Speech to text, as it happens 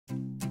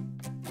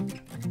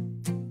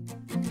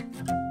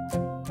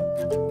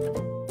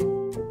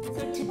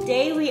So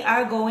today we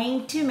are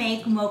going to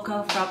make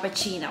Mocha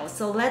Frappuccino.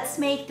 So let's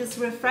make this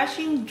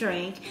refreshing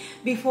drink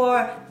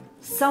before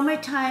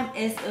summertime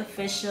is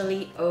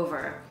officially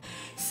over.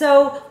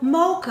 So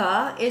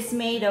mocha is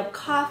made of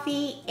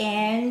coffee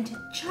and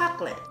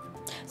chocolate.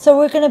 So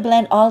we're gonna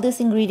blend all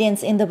these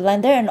ingredients in the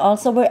blender, and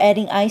also we're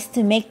adding ice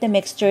to make the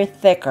mixture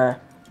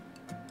thicker.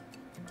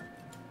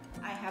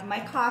 I have my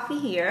coffee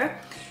here.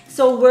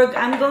 So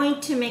I'm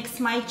going to mix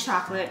my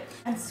chocolate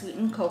and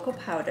sweetened cocoa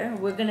powder.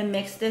 We're gonna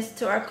mix this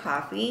to our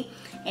coffee,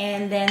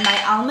 and then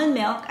my almond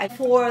milk.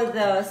 For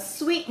the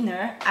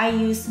sweetener, I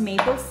use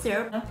maple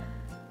syrup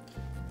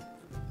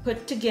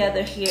put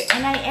together here,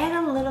 and I add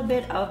a little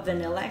bit of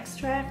vanilla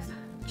extract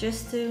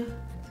just to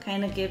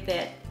kind of give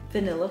that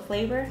vanilla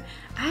flavor.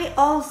 I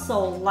also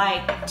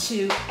like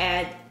to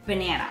add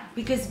banana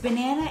because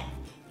banana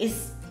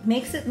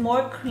makes it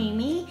more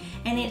creamy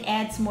and it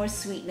adds more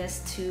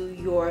sweetness to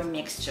your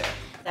mixture.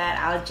 That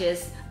I'll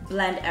just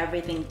blend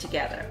everything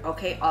together,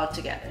 okay, all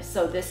together.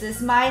 So this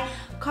is my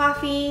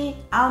coffee,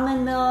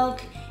 almond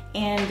milk,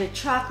 and the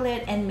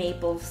chocolate and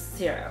maple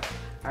syrup.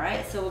 All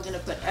right, so we're gonna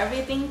put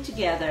everything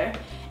together.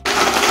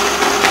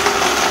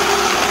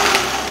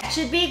 That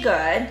should be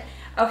good.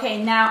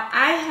 Okay, now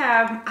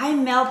I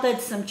melted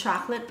some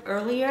chocolate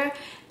earlier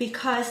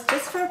because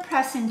just for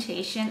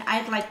presentation,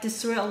 I'd like to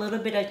swirl a little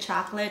bit of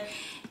chocolate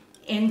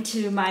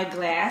into my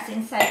glass,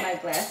 inside my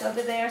glass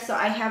over there. So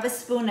I have a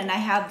spoon and I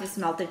have this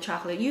melted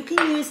chocolate. You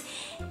can use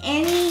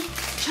any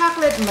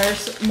chocolate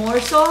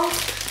morsel.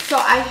 So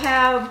I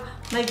have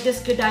like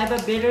this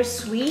Godiva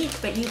bittersweet,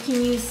 but you can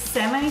use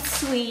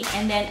semi-sweet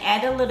and then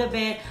add a little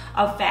bit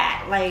of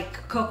fat,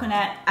 like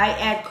coconut. I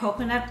add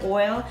coconut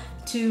oil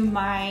to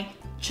my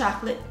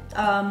chocolate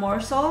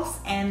morsels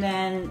and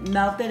then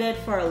melted it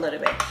for a little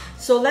bit.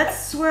 So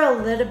let's swirl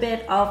a little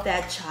bit of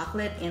that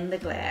chocolate in the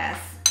glass.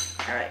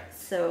 All right,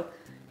 so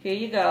here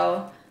you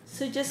go.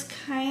 So just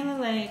kind of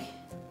like,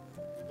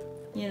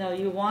 you know,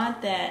 you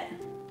want that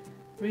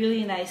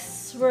really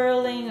nice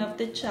swirling of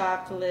the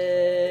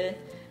chocolate.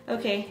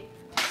 Okay,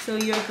 so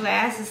your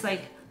glass is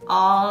like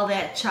all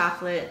that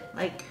chocolate,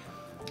 like,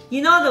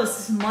 you know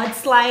those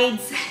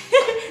mudslides?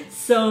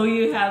 So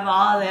you have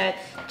all that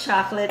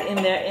chocolate in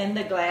there in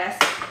the glass.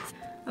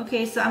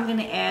 Okay, so I'm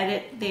gonna add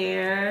it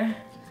there.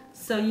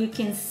 So you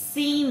can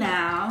see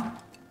now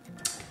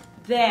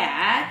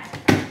that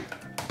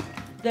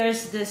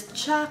there's this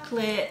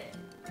chocolate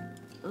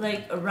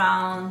like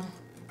around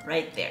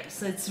right there.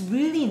 So it's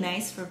really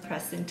nice for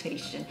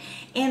presentation.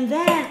 And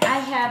then I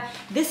have,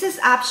 this is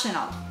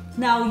optional.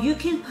 Now you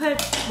can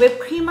put whipped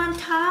cream on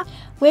top.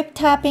 Whipped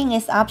topping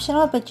is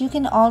optional, but you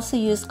can also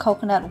use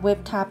coconut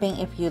whipped topping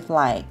if you'd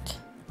like.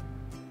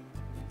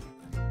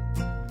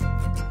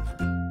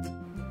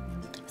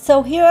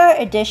 So here are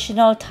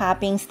additional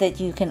toppings that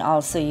you can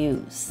also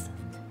use.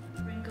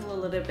 Sprinkle a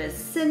little bit of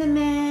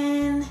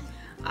cinnamon.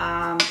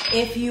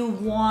 If you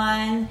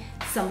want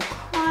some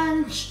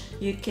crunch,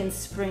 you can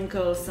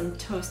sprinkle some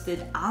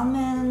toasted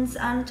almonds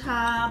on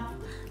top,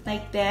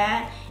 like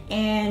that.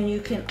 And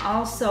you can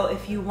also,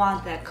 if you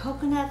want that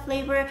coconut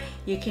flavor,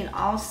 you can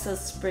also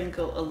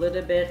sprinkle a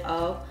little bit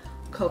of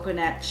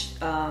coconut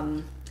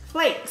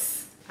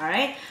flakes, all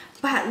right?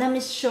 But let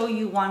me show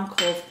you one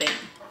cool thing.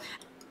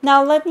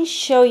 Now let me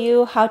show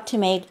you how to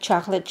make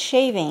chocolate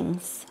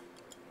shavings.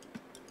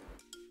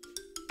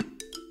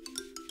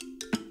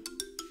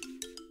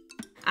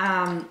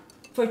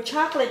 For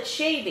chocolate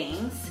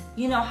shavings,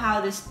 you know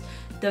how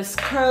those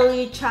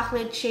curly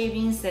chocolate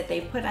shavings that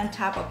they put on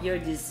top of your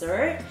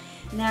dessert?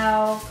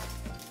 Now,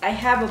 I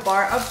have a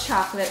bar of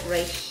chocolate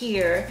right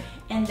here,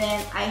 and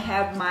then I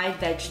have my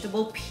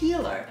vegetable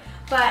peeler.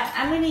 But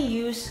I'm gonna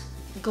use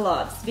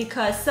gloves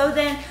because so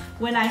then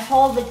when I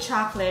hold the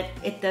chocolate,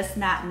 it does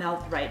not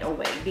melt right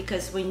away,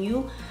 because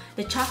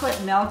the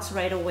chocolate melts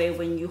right away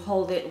when you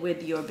hold it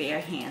with your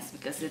bare hands,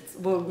 because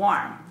we're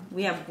warm.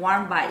 We have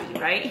warm body,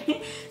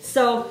 right?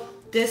 So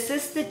this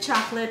is the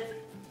chocolate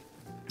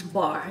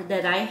bar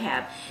that I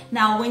have.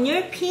 Now when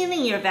you're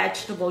peeling your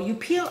vegetable, you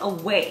peel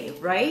away,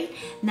 right?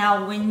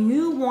 Now when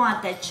you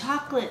want that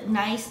chocolate,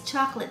 nice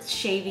chocolate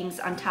shavings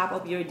on top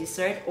of your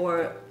dessert,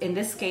 or in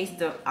this case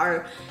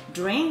our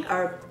drink,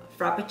 our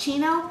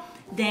Frappuccino,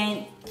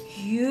 then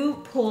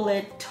you pull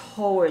it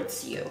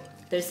towards you.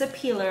 There's a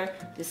peeler,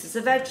 this is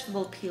a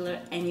vegetable peeler,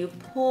 and you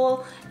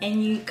pull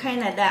and you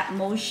kind of that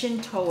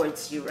motion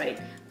towards you, right?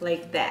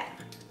 Like that.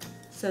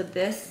 So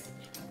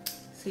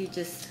you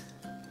just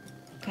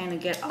kind of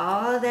get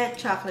all of that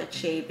chocolate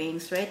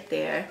shavings right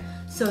there.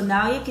 So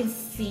now you can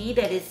see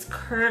that it's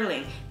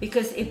curling,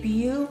 because if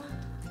you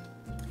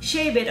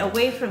shave it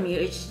away from you,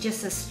 it's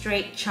just a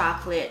straight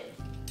chocolate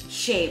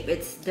shape.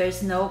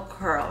 There's no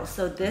curl.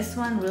 So this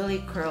one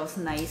really curls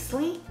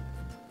nicely,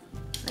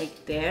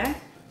 like there.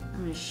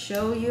 I'm gonna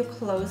show you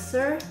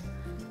closer.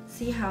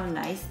 See how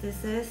nice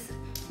this is?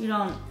 You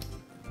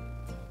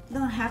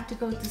don't have to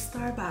go to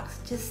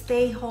Starbucks. Just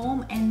stay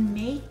home and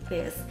make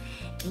this,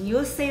 and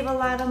you'll save a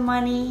lot of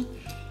money,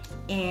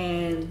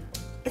 and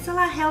it's a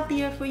lot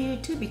healthier for you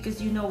too,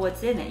 because you know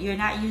what's in it. You're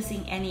not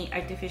using any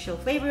artificial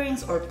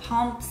flavorings or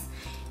pumps,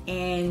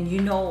 and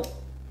you know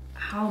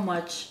how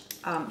much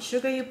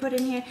sugar you put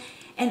in here.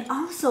 And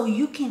also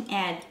you can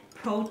add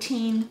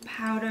protein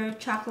powder,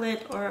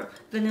 chocolate or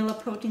vanilla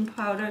protein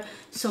powder,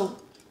 so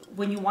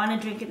when you want to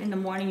drink it in the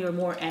morning, you're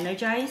more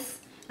energized.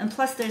 And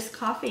plus there's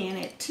coffee in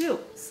it too,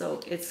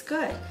 so it's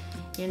good,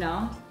 you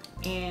know.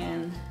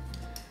 And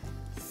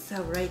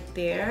so right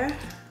there,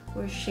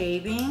 we're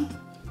shaving,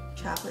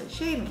 chocolate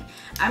shaving.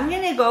 I'm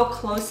gonna go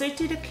closer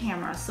to the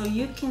camera so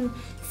you can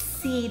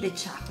see the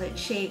chocolate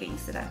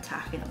shavings that I'm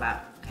talking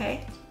about,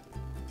 okay?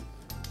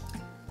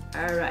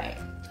 All right.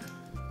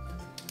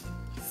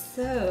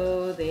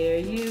 So there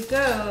you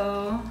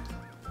go.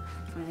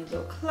 I'm gonna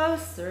go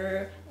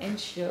closer and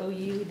show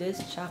you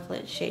this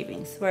chocolate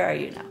shavings. Where are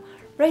you now?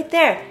 Right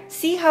there.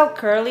 See how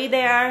curly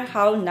they are?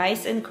 How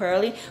nice and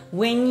curly?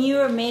 When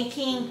you're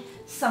making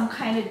some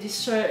kind of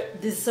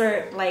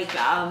dessert like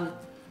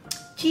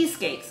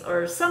cheesecakes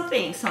or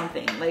something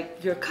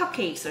like your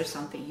cupcakes or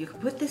something, you can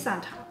put this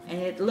on top and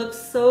it looks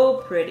so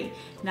pretty.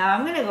 Now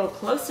I'm gonna go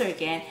closer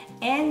again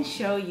and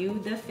show you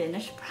the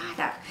finished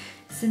product.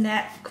 Isn't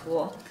that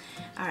cool?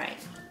 All right.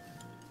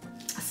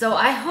 So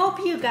I hope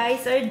you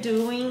guys are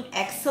doing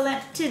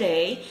excellent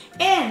today,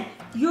 and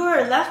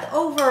your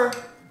leftover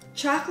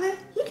chocolate,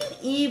 you can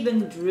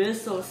even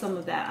drizzle some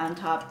of that on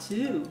top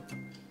too,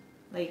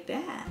 like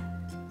that.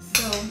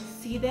 So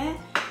see that?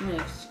 I'm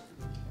gonna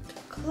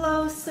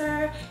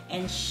closer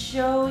and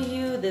show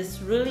you this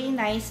really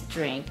nice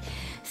drink.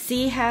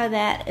 See how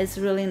that is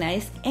really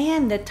nice,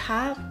 and the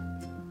top,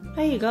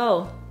 there you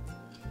go.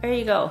 There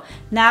you go.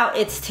 Now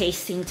it's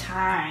tasting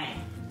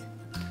time,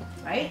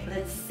 right?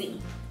 Let's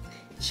see.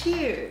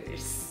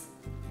 Cheers.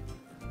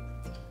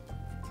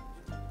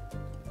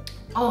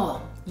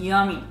 Oh,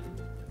 yummy.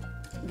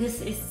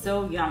 This is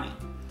so yummy.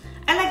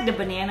 I like the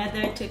banana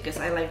there too, because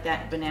I like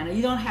that banana.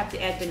 You don't have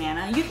to add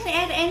banana. You can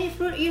add any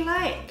fruit you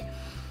like.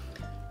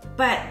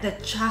 But the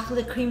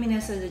chocolate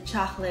creaminess of the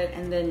chocolate,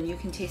 and then you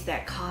can taste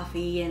that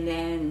coffee, and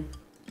then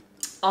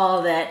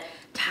all that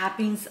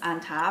toppings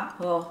on top.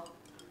 Oh.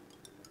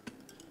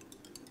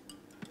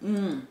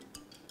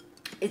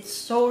 It's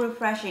so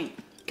refreshing.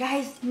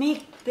 Guys,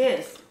 make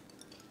this.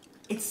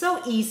 It's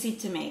so easy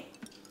to make.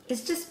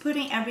 It's just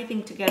putting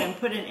everything together and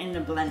put it in the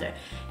blender.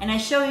 And I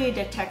show you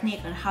the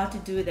technique on how to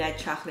do that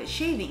chocolate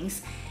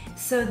shavings.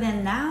 So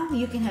then now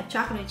you can have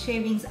chocolate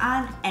shavings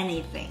on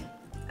anything.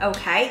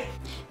 Okay?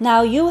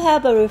 Now you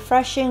have a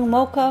refreshing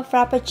Mocha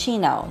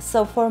Frappuccino.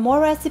 So for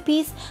more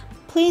recipes,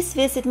 please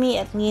visit me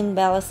at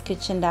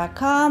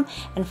leanbellaskitchen.com.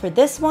 And for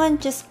this one,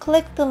 just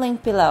click the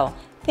link below.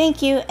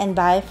 Thank you and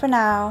bye for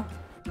now.